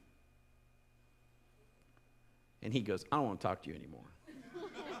 And he goes, I don't want to talk to you anymore.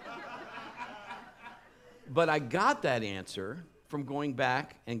 But I got that answer from going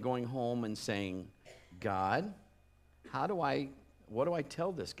back and going home and saying, God, what do I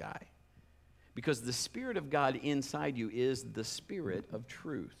tell this guy? Because the Spirit of God inside you is the Spirit of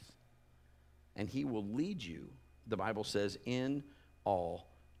truth. And he will lead you, the Bible says, in all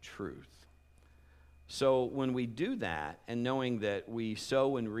truth. So when we do that, and knowing that we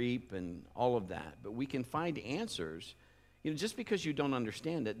sow and reap and all of that, but we can find answers, just because you don't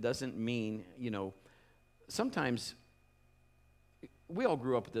understand it doesn't mean, sometimes we all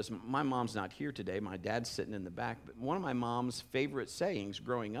grew up with this. My mom's not here today. My dad's sitting in the back. But one of my mom's favorite sayings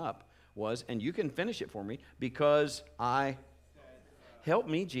growing up was, and you can finish it for me, because help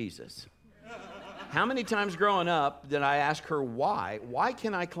me, Jesus. How many times growing up did I ask her why? Why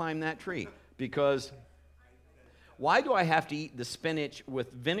can I climb that tree? Because why do I have to eat the spinach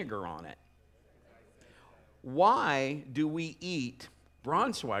with vinegar on it? Why do we eat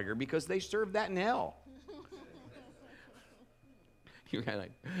Braunschweiger? Because they serve that in hell. You're kind of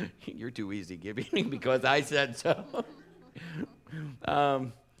like, you're too easy giving because I said so.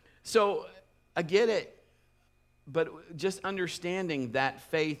 So I get it, but just understanding that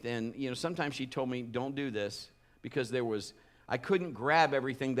faith, and sometimes she told me, don't do this, because I couldn't grab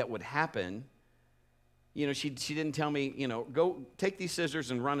everything that would happen. She didn't tell me, go take these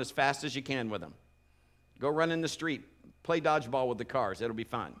scissors and run as fast as you can with them. Go run in the street, play dodgeball with the cars, it'll be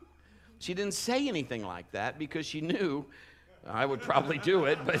fun. She didn't say anything like that because she knew I would probably do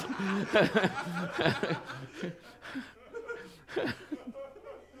it, but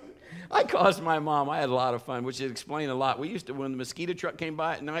I caused my mom. I had a lot of fun, which explained a lot. We used to, when the mosquito truck came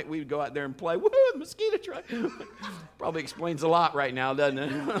by at night, we'd go out there and play. Woo, the mosquito truck. Probably explains a lot right now, doesn't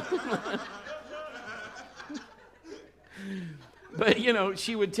it? But,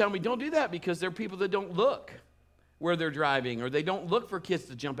 she would tell me, don't do that, because there are people that don't look where they're driving, or they don't look for kids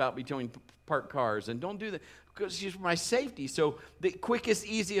to jump out between parked cars, and don't do that, because it's for my safety. So the quickest,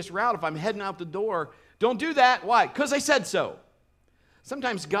 easiest route, if I'm heading out the door, don't do that. Why? Because I said so.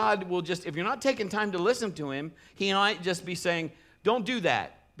 Sometimes God will just, if you're not taking time to listen to him, he might just be saying, don't do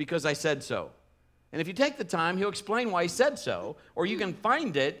that because I said so. And if you take the time, he'll explain why he said so, or you can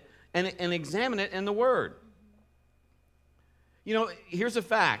find it and examine it in the Word. Here's a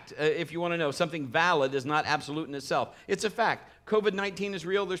fact. If you want to know, something valid is not absolute in itself. It's a fact. COVID-19 is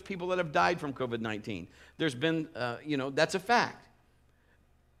real. There's people that have died from COVID-19. There's been, that's a fact.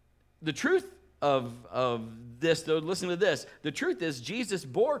 The truth of this, though, listen to this. The truth is Jesus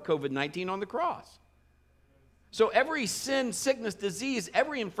bore COVID-19 on the cross. So every sin, sickness, disease,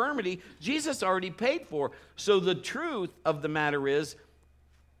 every infirmity, Jesus already paid for. So the truth of the matter is,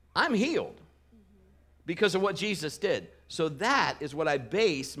 I'm healed because of what Jesus did. So that is what I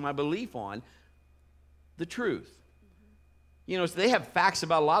base my belief on, the truth. So they have facts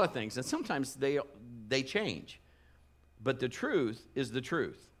about a lot of things, and sometimes they change. But the truth is the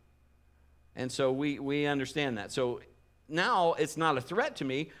truth. And so we understand that. So now it's not a threat to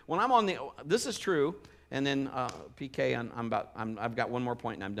me. When I'm this is true, and then PK, I've got one more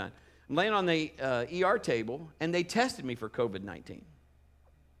point and I'm done. I'm laying on the ER table, and they tested me for COVID-19.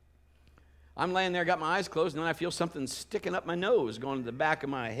 I'm laying there, got my eyes closed, and then I feel something sticking up my nose, going to the back of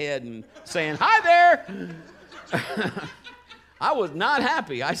my head and saying, hi there. I was not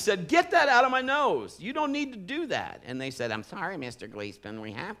happy. I said, get that out of my nose. You don't need to do that. And they said, I'm sorry, Mr. Gleaspan,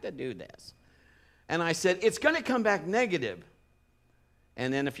 we have to do this. And I said, it's going to come back negative.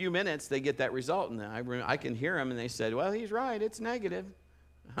 And in a few minutes, they get that result, and I can hear them, and they said, well, he's right, it's negative.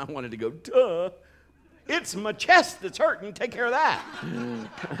 I wanted to go, duh. It's my chest that's hurting. Take care of that.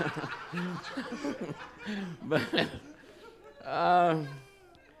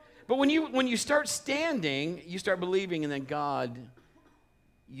 But when you start standing, you start believing, and then God,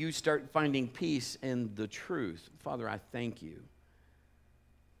 you start finding peace in the truth. Father, I thank you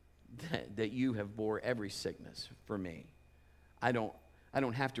that you have bore every sickness for me. I don't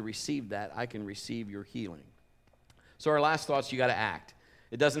have to receive that. I can receive your healing. So our last thoughts, you got to act.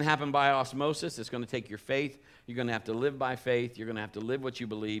 It doesn't happen by osmosis. It's going to take your faith. You're going to have to live by faith. You're going to have to live what you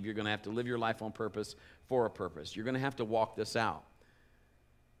believe. You're going to have to live your life on purpose for a purpose. You're going to have to walk this out.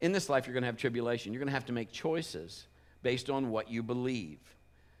 In this life, you're going to have tribulation. You're going to have to make choices based on what you believe.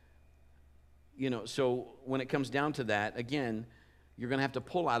 So when it comes down to that, again, you're going to have to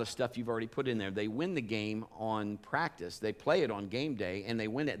pull out of stuff you've already put in there. They win the game on practice. They play it on game day, and they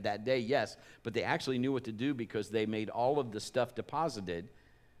win it that day, yes. But they actually knew what to do because they made all of the stuff deposited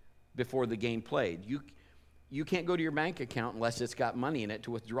before the game played. You can't go to your bank account unless it's got money in it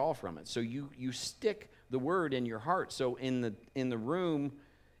to withdraw from it. So you stick the word in your heart. So in the room,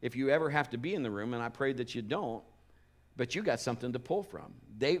 if you ever have to be in the room, and I pray that you don't, but you got something to pull from.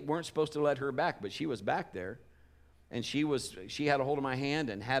 They weren't supposed to let her back, but she was back there. And she had a hold of my hand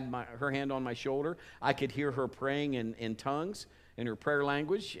and had her hand on my shoulder. I could hear her praying in tongues, in her prayer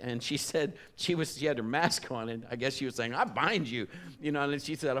language. And she said she had her mask on, and I guess she was saying, "I bind you." And then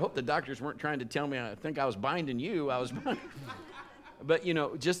she said, "I hope the doctors weren't trying to tell me I think I was binding you. I was binding." But,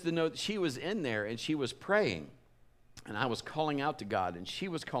 just to know that she was in there and she was praying. And I was calling out to God, and she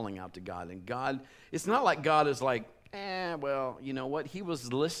was calling out to God. And God, it's not like God is like, well, you know what? He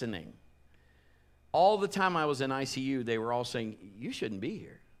was listening. All the time I was in ICU, they were all saying, "You shouldn't be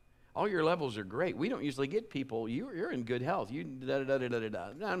here. All your levels are great. We don't usually get people. You're in good health. You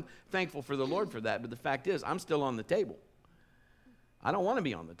da-da-da-da-da-da." I'm thankful for the Lord for that, but the fact is, I'm still on the table. I don't want to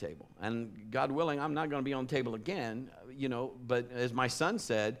be on the table. And God willing, I'm not going to be on the table again, But as my son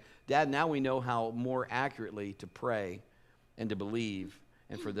said, "Dad, now we know how more accurately to pray and to believe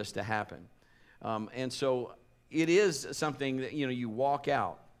and for this to happen." And so it is something that, you walk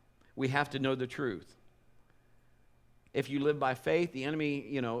out. We have to know the truth. If you live by faith, the enemy,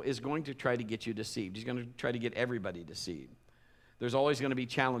 is going to try to get you deceived. He's going to try to get everybody deceived. There's always going to be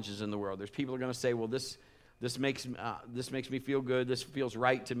challenges in the world. There's people who are going to say, "Well, this makes me feel good. This feels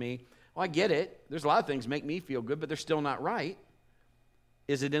right to me." Well, I get it. There's a lot of things make me feel good, but they're still not right.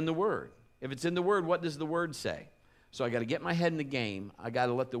 Is it in the Word? If it's in the Word, what does the Word say? So I got to get my head in the game. I got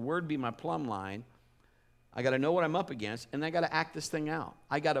to let the Word be my plumb line. I got to know what I'm up against, and I got to act this thing out.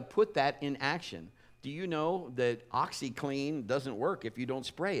 I got to put that in action. Do you know that OxyClean doesn't work if you don't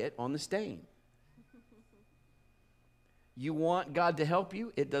spray it on the stain? You want God to help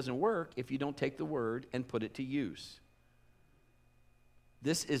you? It doesn't work if you don't take the word and put it to use.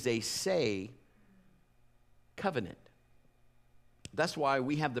 This is a say covenant. That's why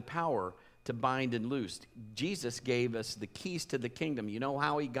we have the power to bind and loose. Jesus gave us the keys to the kingdom. You know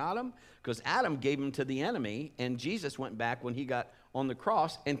how he got them? Because Adam gave them to the enemy, and Jesus went back when he got on the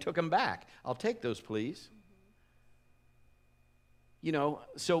cross and took them back. "I'll take those, please."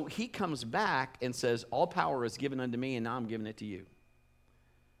 So he comes back and says, "All power is given unto me, and now I'm giving it to you."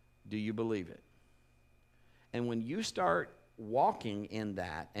 Do you believe it? And when you start walking in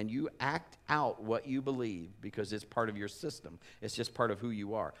that and you act out what you believe, because it's part of your system, it's just part of who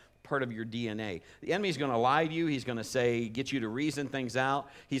you are, part of your DNA. The enemy's going to lie to you. He's going to get you to reason things out.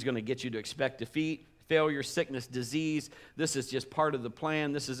 He's going to get you to expect defeat, failure, sickness, disease. This is just part of the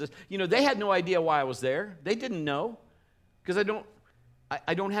plan. This is this. They had no idea why I was there. They didn't know, because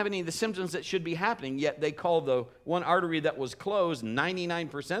I don't have any of the symptoms that should be happening, yet they call the one artery that was closed,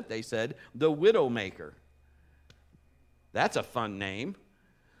 99% they said, the Widowmaker. That's a fun name.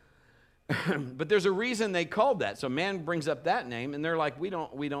 But there's a reason they called that. So man brings up that name, and they're like, we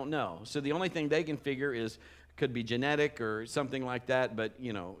don't know. So the only thing they can figure could be genetic or something like that. But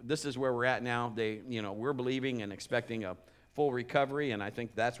this is where we're at now. We're believing and expecting a full recovery, and I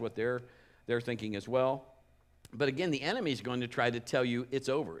think that's what they're thinking as well. But again, the enemy's going to try to tell you it's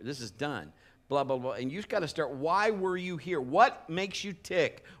over. This is done. Blah, blah, blah. And you've got to start, why were you here? What makes you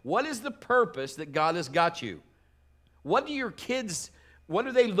tick? What is the purpose that God has got you? What do your kids, what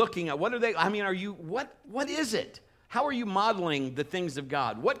are they looking at? What is it? How are you modeling the things of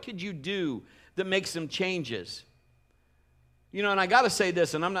God? What could you do that makes some changes? And I got to say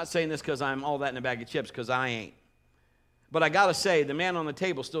this, and I'm not saying this because I'm all that in a bag of chips, because I ain't. But I got to say, the man on the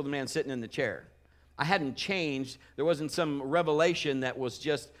table is still the man sitting in the chair. I hadn't changed. There wasn't some revelation that was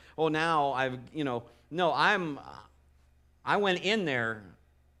just, now I went in there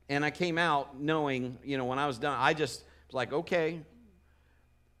and I came out knowing, when I was done, I just was like, okay.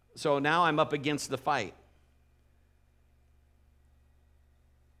 So now I'm up against the fight.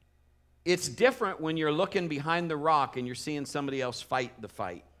 It's different when you're looking behind the rock and you're seeing somebody else fight the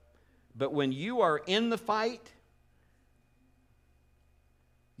fight. But when you are in the fight,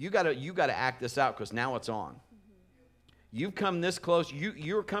 you gotta act this out, because now it's on. You've come this close.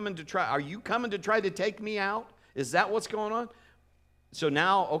 You're coming to try. Are you coming to try to take me out? Is that what's going on? So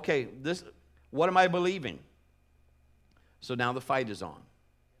now, okay, what am I believing? So now the fight is on.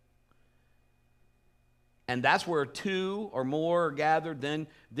 And that's where two or more are gathered. Then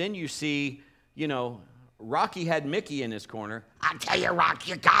you see, Rocky had Mickey in his corner. I tell you, Rock,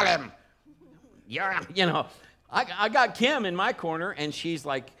 you got him. I got Kim in my corner, and she's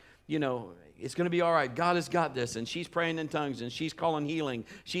like, It's going to be all right. God has got this. And she's praying in tongues, and she's calling healing.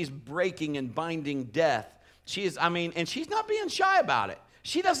 She's breaking and binding death. And she's not being shy about it.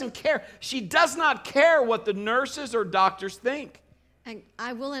 She doesn't care. She does not care what the nurses or doctors think. And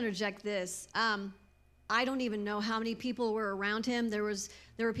I will interject this. I don't even know how many people were around him. There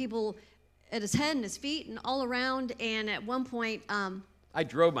were people at his head and his feet and all around. And at one point, I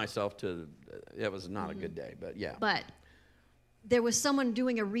drove myself to. It was not a good day, but yeah. But there was someone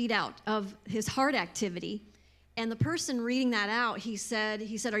doing a readout of his heart activity, and the person reading that out, he said,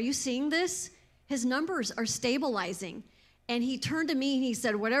 "Are you seeing this? His numbers are stabilizing." And he turned to me and he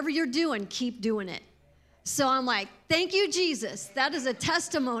said, "Whatever you're doing, keep doing it." So I'm like, thank you, Jesus. That is a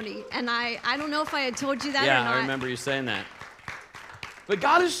testimony. And I don't know if I had told you that or not. Yeah, I remember you saying that. But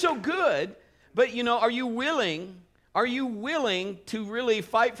God is so good. But, are you willing to really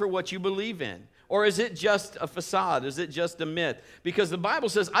fight for what you believe in? Or is it just a facade? Is it just a myth? Because the Bible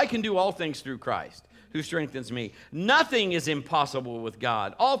says, I can do all things through Christ who strengthens me. Nothing is impossible with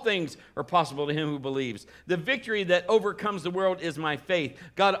God. All things are possible to him who believes. The victory that overcomes the world is my faith.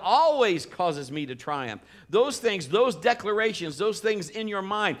 God always causes me to triumph. Those things, those declarations, those things in your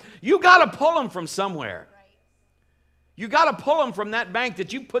mind, you got to pull them from somewhere. You got to pull them from that bank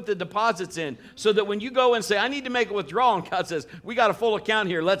that you put the deposits in, so that when you go and say, I need to make a withdrawal, and God says, we got a full account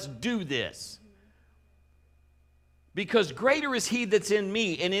here, let's do this. Because greater is he that's in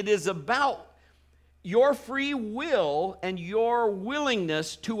me, and it is about your free will and your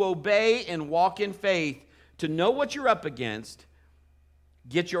willingness to obey and walk in faith, to know what you're up against,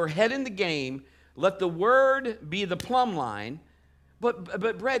 get your head in the game, let the word be the plumb line.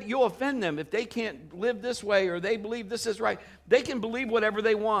 But Brett, you'll offend them if they can't live this way or they believe this is right. They can believe whatever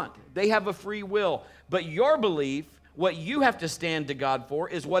they want. They have a free will. But your belief, what you have to stand to God for,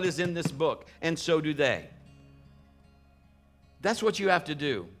 is what is in this book, and so do they. That's what you have to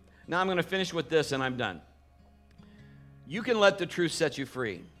do. Now I'm going to finish with this and I'm done. You can let the truth set you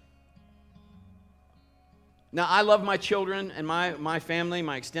free. Now, I love my children and my family,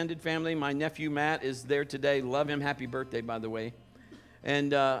 my extended family. My nephew Matt is there today. Love him. Happy birthday, by the way.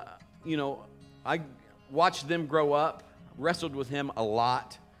 And, I watched them grow up, wrestled with him a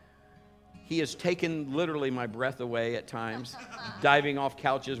lot. He has taken literally my breath away at times, diving off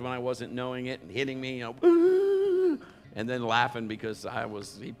couches when I wasn't knowing it and hitting me, and then laughing because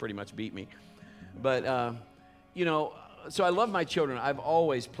he pretty much beat me. But, so I love my children. I've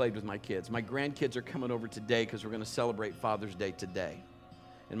always played with my kids. My grandkids are coming over today because we're going to celebrate Father's Day today.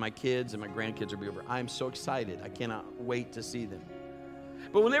 And my kids and my grandkids will be over. I'm so excited. I cannot wait to see them.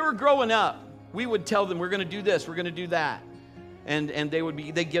 But when they were growing up, we would tell them, we're going to do this, we're going to do that. And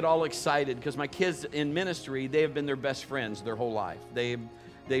they'd get all excited because my kids in ministry, they have been their best friends their whole life. They've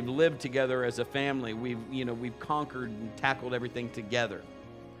lived together as a family. We've conquered and tackled everything together.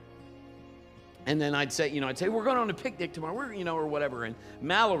 And then I'd say, we're going on a picnic tomorrow, or whatever. And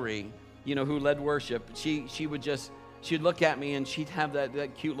Mallory, who led worship, she'd look at me and she'd have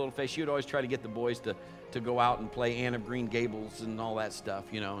that cute little face. She would always try to get the boys to go out and play Anne of Green Gables and all that stuff,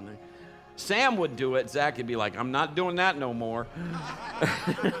 And Sam would do it. Zach would be like, I'm not doing that no more.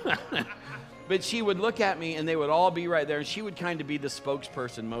 But she would look at me, and they would all be right there, and she would kind of be the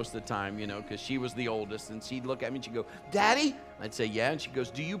spokesperson most of the time, because she was the oldest, and she'd look at me, and she'd go, Daddy? I'd say, yeah, and she goes,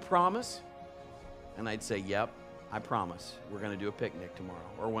 do you promise? And I'd say, yep, I promise. We're going to do a picnic tomorrow,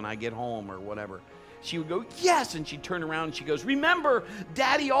 or when I get home, or whatever. She would go, yes, and she'd turn around, and she goes, remember,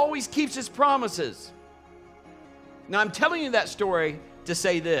 Daddy always keeps his promises. Now, I'm telling you that story to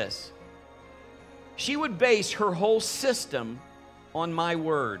say this. She would base her whole system on my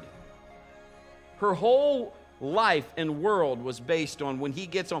word. Her whole life and world was based on when he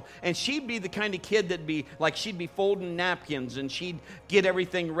gets home. And she'd be the kind of kid that'd be like, she'd be folding napkins and she'd get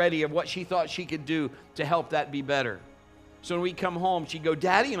everything ready of what she thought she could do to help that be better. So when we'd come home, she'd go,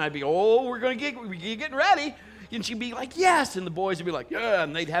 Daddy, and I'd be, we're getting ready. And she'd be like, yes. And the boys would be like, yeah.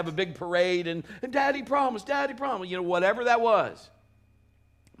 And they'd have a big parade and Daddy promised, whatever that was.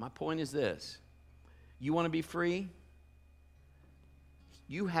 My point is this. You want to be free?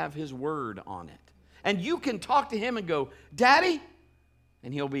 You have his word on it. And you can talk to him and go, Daddy,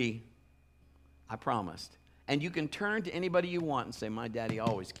 and he'll be, I promised. And you can turn to anybody you want and say, my daddy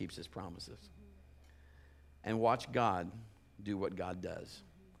always keeps his promises. And watch God do what God does.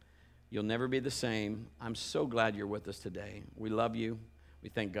 You'll never be the same. I'm so glad you're with us today. We love you. We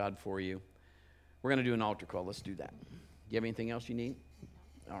thank God for you. We're going to do an altar call. Let's do that. Do you have anything else you need?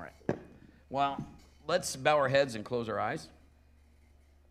 All right. Well, let's bow our heads and close our eyes.